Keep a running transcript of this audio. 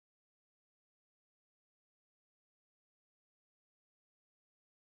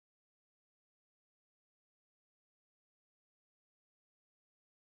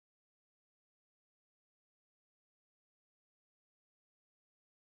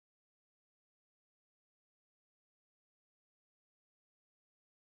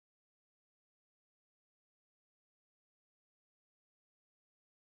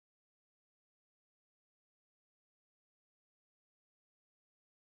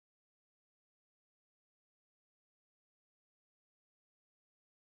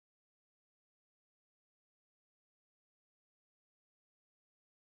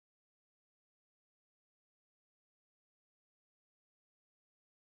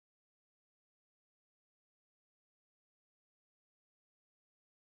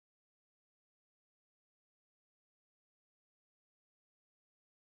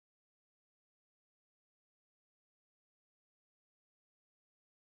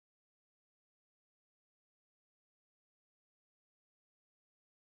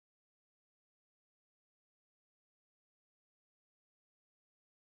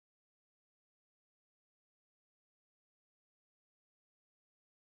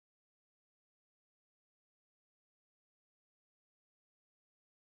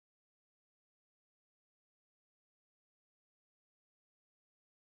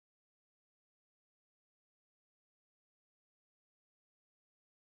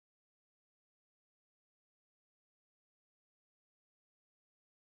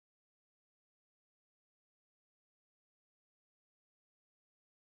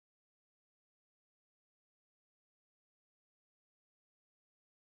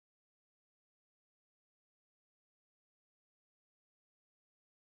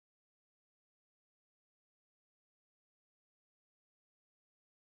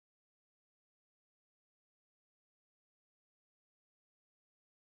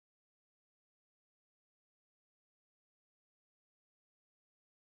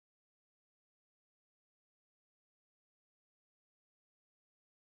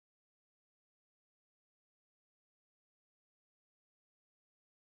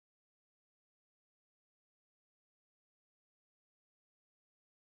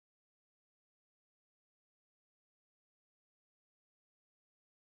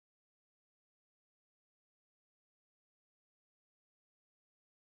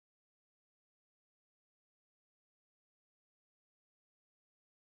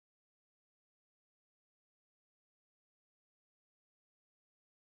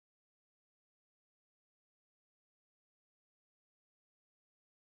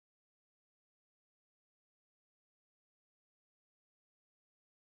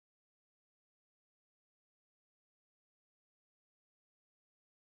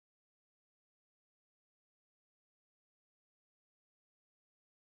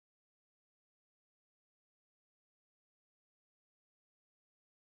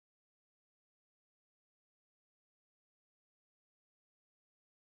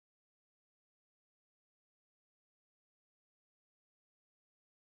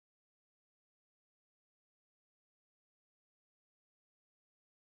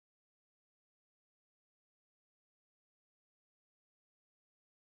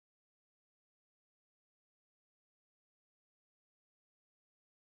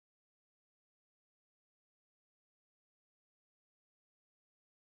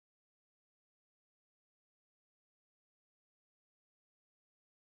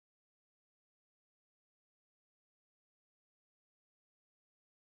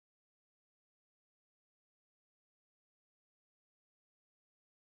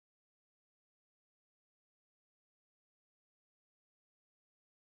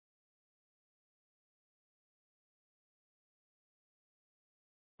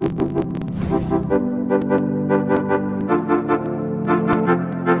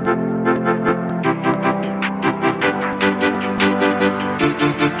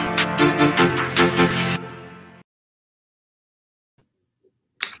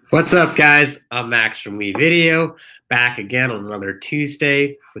What's up, guys? I'm Max from WeVideo, back again on another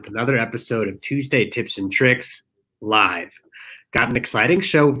Tuesday with another episode of Tuesday Tips and Tricks live. Got an exciting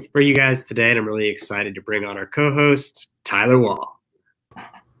show for you guys today, and I'm really excited to bring on our co-host, Tyler Wall.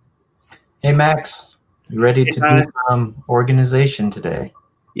 Hey, Max. You ready to do some organization today?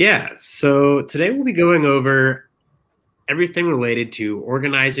 Yeah, so today we'll be going over everything related to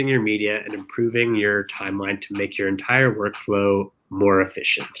organizing your media and improving your timeline to make your entire workflow more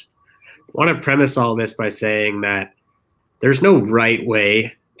efficient. I want to premise all this by saying that there's no right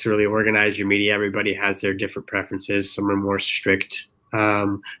way to really organize your media. Everybody has their different preferences. Some are more strict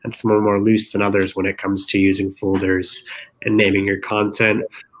and some are more loose than others when it comes to using folders and naming your content.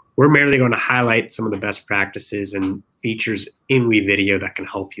 We're merely going to highlight some of the best practices and features in WeVideo that can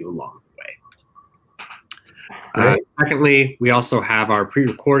help you along the way. Secondly, we also have our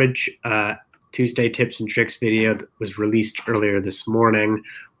pre-recorded Tuesday Tips and Tricks video that was released earlier this morning.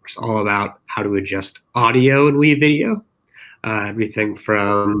 It's all about how to adjust audio in WeVideo. Everything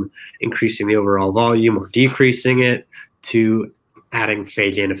from increasing the overall volume or decreasing it to adding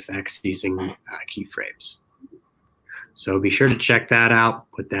fade-in effects using keyframes. So be sure to check that out.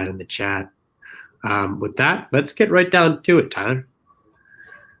 Put that in the chat. With that, let's get right down to it, Tyler.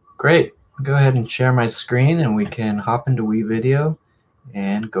 Great. Go ahead and share my screen and we can hop into WeVideo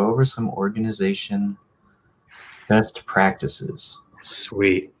and go over some organization best practices.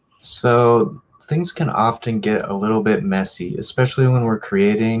 Sweet. So things can often get a little bit messy, especially when we're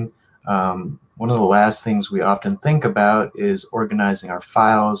creating. One of the last things we often think about is organizing our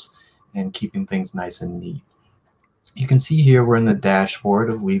files and keeping things nice and neat. You can see here we're in the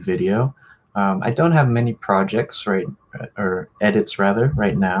dashboard of WeVideo. I don't have many projects or edits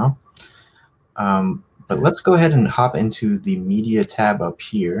right now. But let's go ahead and hop into the media tab up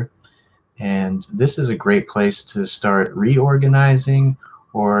here. And this is a great place to start reorganizing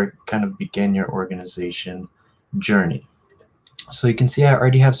or kind of begin your organization journey. So you can see I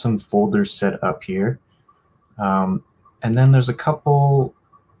already have some folders set up here. And then there's a couple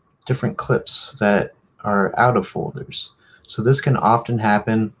different clips that are out of folders. So this can often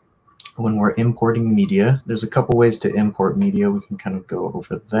happen when we're importing media. There's a couple ways to import media. We can kind of go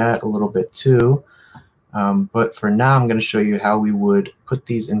over that a little bit too. But for now, I'm going to show you how we would put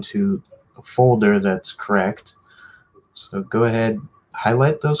these into a folder that's correct. So go ahead,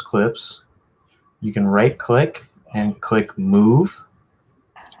 highlight those clips. You can right click and click move.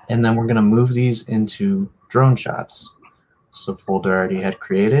 And then we're going to move these into drone shots. So folder I already had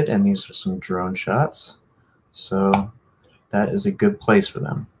created, and these are some drone shots. So that is a good place for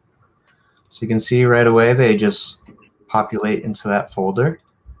them. So you can see right away they just populate into that folder.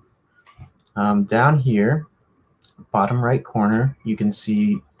 Down here, bottom right corner, you can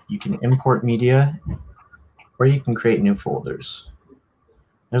see you can import media or you can create new folders.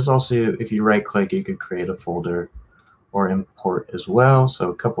 There's also, if you right click, you could create a folder or import as well. So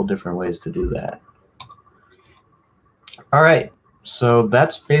a couple different ways to do that. All right, so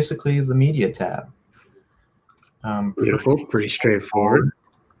that's basically the media tab. Beautiful, pretty straightforward.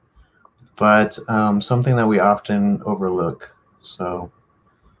 But something that we often overlook. So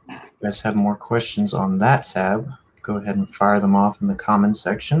if you guys have more questions on that tab, go ahead and fire them off in the comments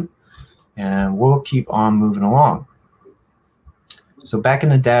section, and we'll keep on moving along. So back in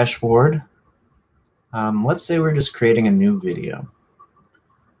the dashboard, let's say we're just creating a new video.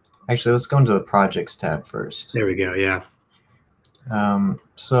 Actually, let's go into the projects tab first. There we go, yeah.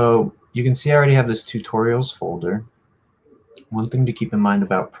 So you can see I already have this tutorials folder. One thing to keep in mind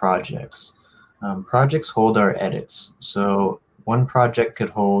about projects. Projects hold our edits. So one project could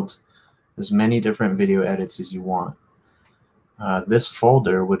hold as many different video edits as you want. This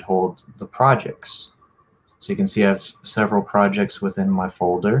folder would hold the projects. So you can see I have several projects within my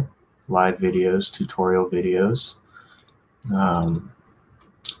folder, live videos, tutorial videos, and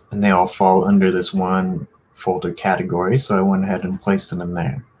they all fall under this one folder category. So I went ahead and placed them in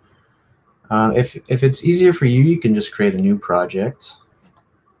there. If it's easier for you, you can just create a new project.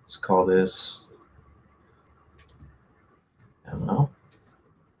 Let's call this demo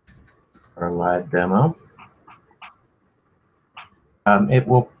or live demo. It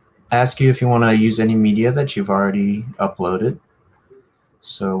will ask you if you want to use any media that you've already uploaded.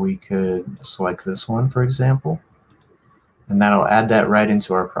 So we could select this one, for example, and that'll add that right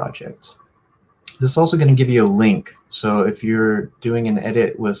into our project. This is also going to give you a link. So if you're doing an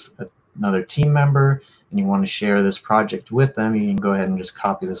edit with another team member and you want to share this project with them, you can go ahead and just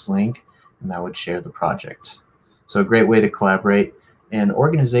copy this link and that would share the project. So a great way to collaborate, and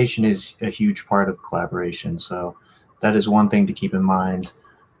organization is a huge part of collaboration. So that is one thing to keep in mind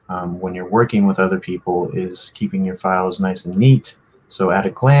when you're working with other people, is keeping your files nice and neat So at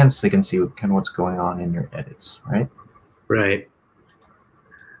a glance, they can see kind of what's going on in your edits, right? Right.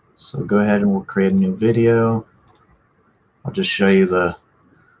 So go ahead and we'll create a new video. I'll just show you the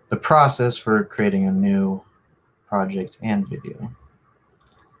process for creating a new project and video.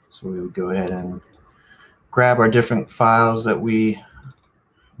 So we would go ahead and grab our different files that we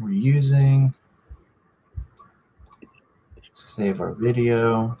were using, save our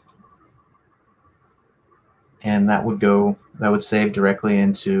video, and that would save directly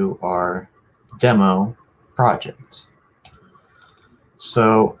into our demo project.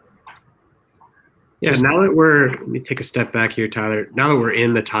 So yeah, let me take a step back here, Tyler. Now that we're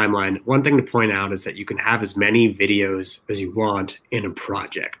in the timeline, one thing to point out is that you can have as many videos as you want in a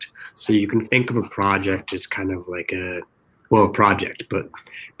project. So you can think of a project as kind of like a project, but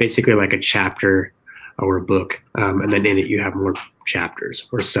basically like a chapter or a book. And then in it, you have more chapters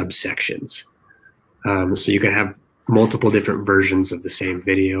or subsections. So you can have multiple different versions of the same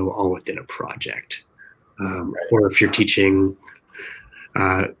video all within a project. Or if you're teaching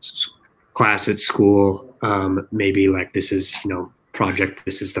class at school, maybe like this is, project,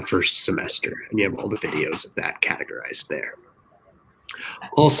 this is the first semester, and you have all the videos of that categorized there.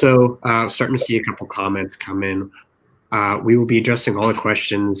 Also, starting to see a couple comments come in. We will be addressing all the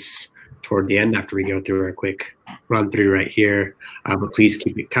questions toward the end after we go through a quick run through right here, but please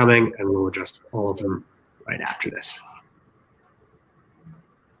keep it coming and we'll address all of them right after this.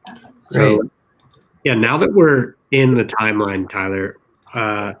 Great. So yeah, now that we're in the timeline, Tyler,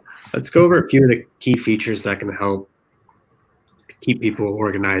 let's go over a few of the key features that can help keep people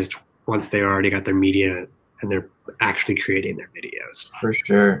organized once they already got their media and they're actually creating their videos. For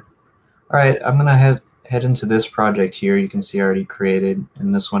sure. All right, I'm gonna head into this project here. You can see I already created,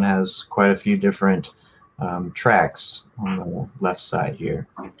 and this one has quite a few different tracks on the left side here.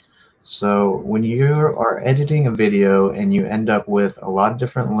 So when you are editing a video and you end up with a lot of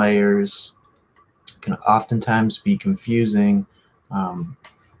different layers, it can oftentimes be confusing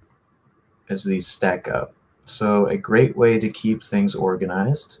as these stack up. So a great way to keep things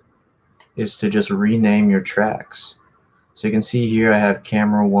organized is to just rename your tracks. So you can see here I have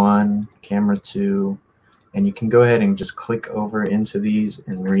camera 1, camera 2, and you can go ahead and just click over into these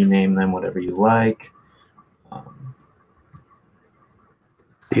and rename them whatever you like.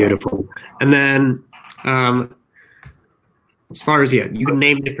 Beautiful. And then as far as, you can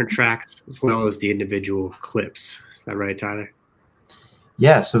name different tracks as well as the individual clips. Is that right, Tyler?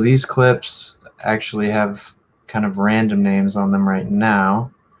 Yeah, so these clips actually have kind of random names on them right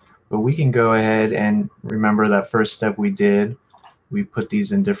now, but we can go ahead and remember that first step we did. We put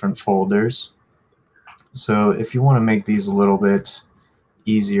these in different folders. So if you want to make these a little bit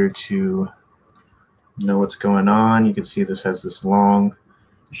easier to know what's going on, you can see this has this long,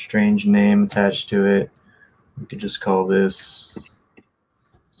 strange name attached to it. We could just call this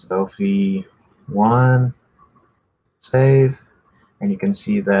selfie 1, save, and you can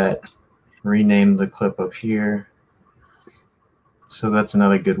see that rename the clip up here. So that's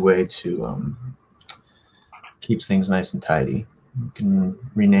another good way to keep things nice and tidy. You can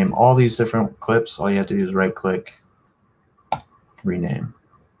rename all these different clips. All you have to do is right click, rename.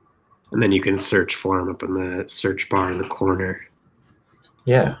 And then you can search for them up in the search bar in the corner.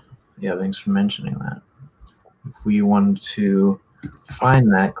 Yeah, thanks for mentioning that. If we wanted to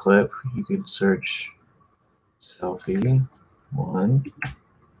find that clip, you could search selfie 1,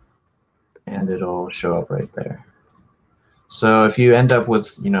 and it'll show up right there. So if you end up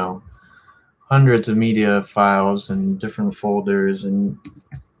with, hundreds of media files and different folders, and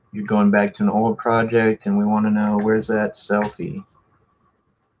you're going back to an old project and we want to know where's that selfie,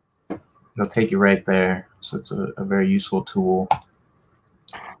 it'll take you right there. So it's a very useful tool.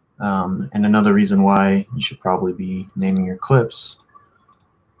 And another reason why you should probably be naming your clips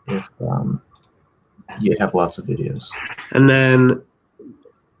if you have lots of videos. And then,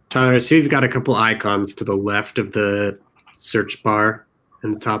 Tyler, I see we've got a couple icons to the left of the search bar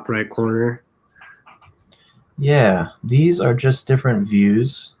in the top right corner. Yeah, these are just different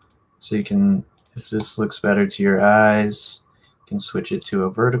views. So you can, if this looks better to your eyes, you can switch it to a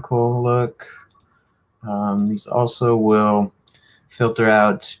vertical look. These also will filter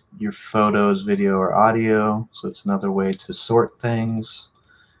out your photos, video, or audio. So it's another way to sort things.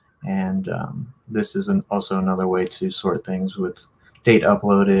 And this is also another way to sort things with date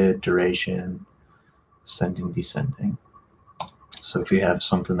uploaded, duration, ascending, descending. So if you have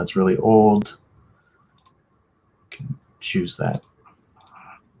something that's really old, you can choose that.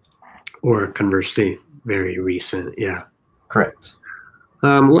 Or conversely, very recent, yeah. Correct.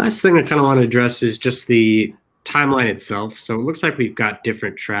 Last thing I kind of want to address is just the timeline itself. So it looks like we've got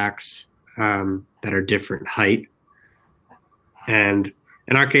different tracks that are different height. And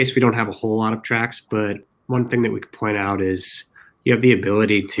in our case, we don't have a whole lot of tracks, but one thing that we could point out is you have the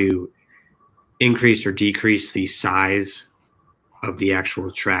ability to increase or decrease the size of the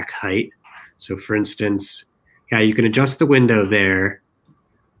actual track height. So for instance, yeah, you can adjust the window there.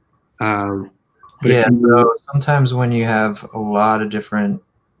 Yeah, so sometimes when you have a lot of different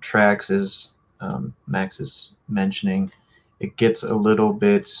tracks, as Max is mentioning, it gets a little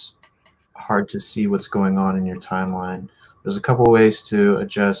bit hard to see what's going on in your timeline. There's a couple ways to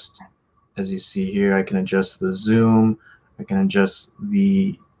adjust. As you see here, I can adjust the zoom, I can adjust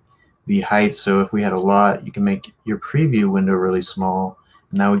the height. So if we had a lot, you can make your preview window really small,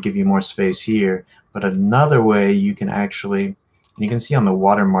 and that would give you more space here. But another way you can actually, you can see on the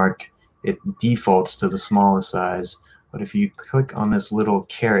watermark, it defaults to the smallest size. But if you click on this little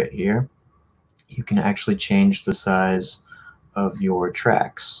caret here, you can actually change the size of your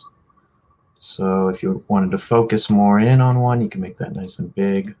tracks. So if you wanted to focus more in on one, you can make that nice and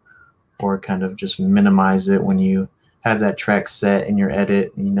big, or kind of just minimize it when you have that track set in your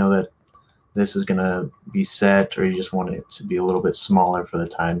edit and you know that this is going to be set, or you just want it to be a little bit smaller for the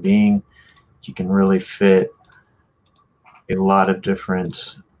time being. You can really fit a lot of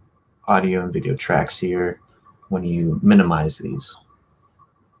different audio and video tracks here when you minimize these.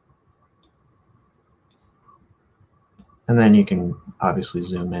 And then you can obviously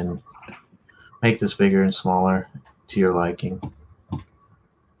zoom in, make this bigger and smaller to your liking. But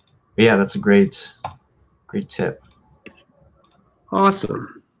yeah, that's a great tip.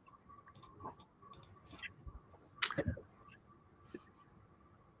 Awesome.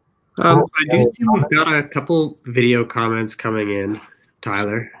 I do see we've got a couple video comments coming in,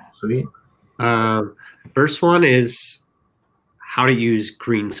 Tyler. Sweet. First one is how to use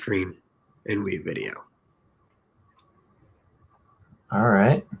green screen in WeVideo. All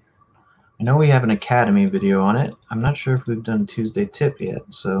right. I know we have an Academy video on it. I'm not sure if we've done Tuesday tip yet,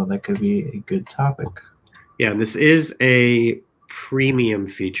 so that could be a good topic. Yeah, and this is a premium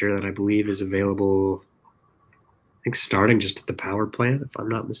feature that I believe is available, I think, starting just at the power plan, if I'm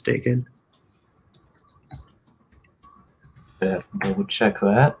not mistaken. Yeah, we'll check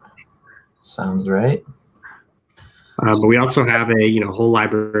that. Sounds right. But we also have a whole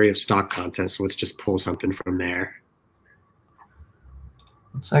library of stock content, so let's just pull something from there.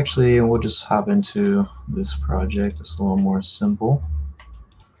 We'll just hop into this project. It's a little more simple.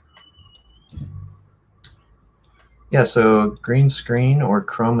 Yeah, so green screen or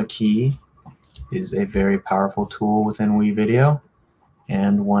Chroma Key is a very powerful tool within WeVideo,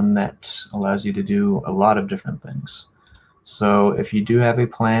 and one that allows you to do a lot of different things. So if you do have a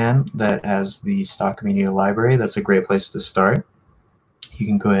plan that has the stock media library, that's a great place to start. You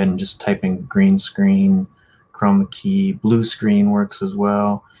can go ahead and just type in green screen, Chroma Key, blue screen works as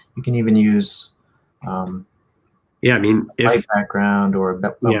well. You can even use white background or a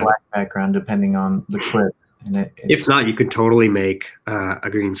black background depending on the clip. And if not, you could totally make a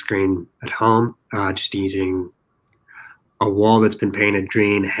green screen at home, just using a wall that's been painted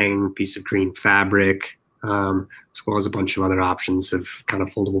green, hanging piece of green fabric, as well as a bunch of other options of kind of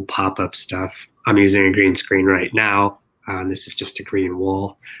foldable pop-up stuff. I'm using a green screen right now. This is just a green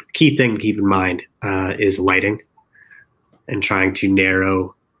wall. The key thing to keep in mind is lighting and trying to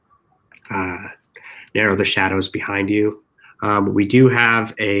narrow the shadows behind you. We do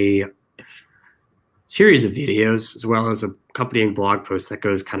have a series of videos as well as an accompanying blog post that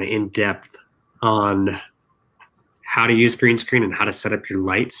goes kind of in depth on how to use green screen and how to set up your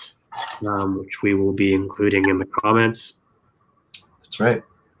lights, which we will be including in the comments. That's right.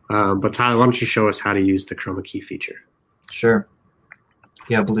 But Tyler, why don't you show us how to use the Chroma Key feature? Sure.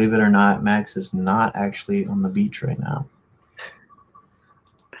 Yeah, believe it or not, Max is not actually on the beach right now.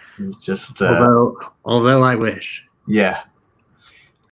 He's just although I wish. Yeah,